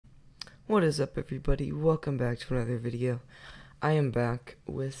What is up, everybody? Welcome back to another video. I am back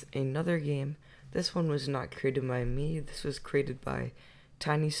with another game. This one was not created by me. This was created by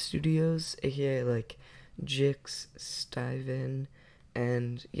Tiny Studios, aka like JIXX, Stiven,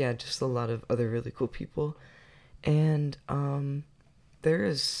 and yeah, just a lot of other really cool people. And there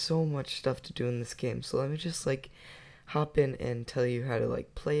is so much stuff to do in this game. So let me just hop in and tell you how to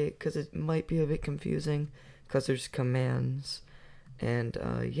play it, because it might be a bit confusing because there's commands. And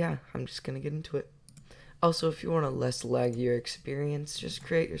yeah, I'm just gonna get into it. Also, if you want a less laggier experience, just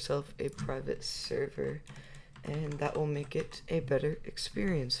create yourself a private server, and that will make it a better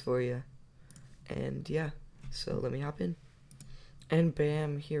experience for you. And yeah, so let me hop in. And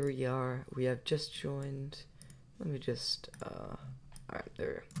bam, here we are. We have just joined. Let me just, alright,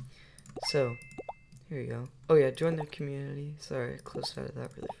 there. So, here you go. Oh yeah, join the community. Sorry, I closed out of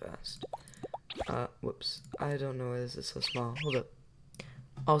that really fast. Whoops. I don't know why this is so small. Hold up.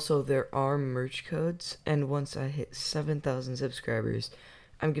 Also, there are merch codes, and once I hit 7,000 subscribers,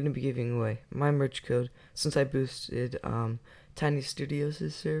 I'm going to be giving away my merch code, since I boosted Tiny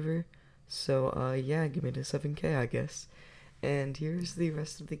Studios' server. So, yeah, give me the 7K, I guess. And here's the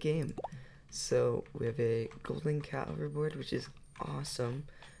rest of the game. So, we have a golden cat hoverboard, which is awesome.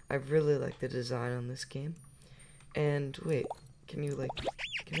 I really like the design on this game. And, wait, can I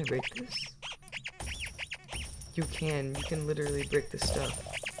break this? You can literally break this stuff.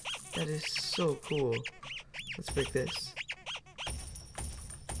 That is so cool. Let's break this.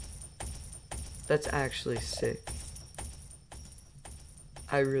 That's actually sick.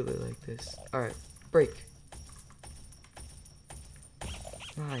 I really like this. Alright, break.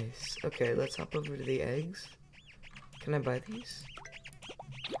 Nice. Okay, let's hop over to the eggs. Can I buy these?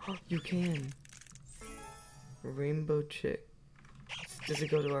 Oh, you can. Rainbow chick. Does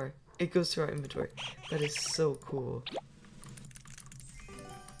it go to our... It goes to our inventory. That is so cool.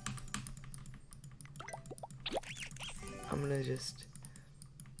 I'm gonna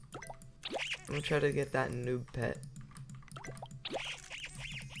try to get that noob pet.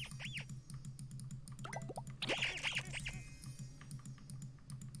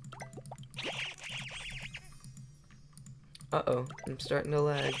 Uh-oh, I'm starting to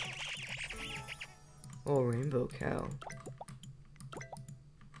lag. Oh, rainbow cow.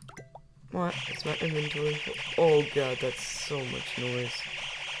 What? It's my inventory. Oh god, that's so much noise.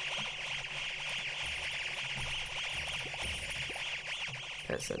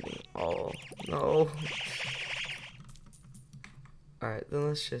 That's sending all. No. Alright, then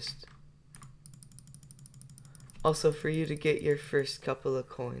let's just... Also, for you to get your first couple of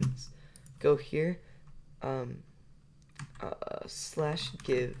coins, go here, /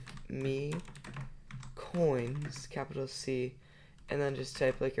 give me coins, capital C, and then just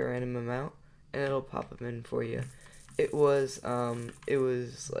type a random amount, and it'll pop them in for you. It was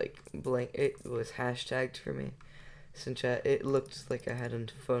blank. It was hashtagged for me, since it looked like I had a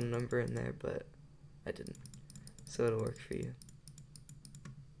phone number in there, but I didn't. So it'll work for you.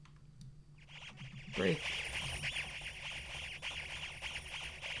 Break.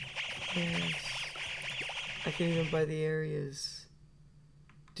 Yes. I can even buy the areas.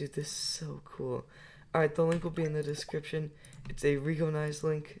 Dude, this is so cool. Alright, the link will be in the description. It's a recognized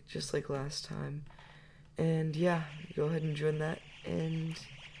link, just like last time. And yeah, go ahead and join that. And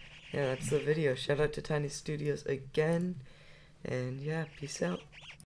yeah, that's the video. Shout out to Tiny Studios again. And yeah, peace out.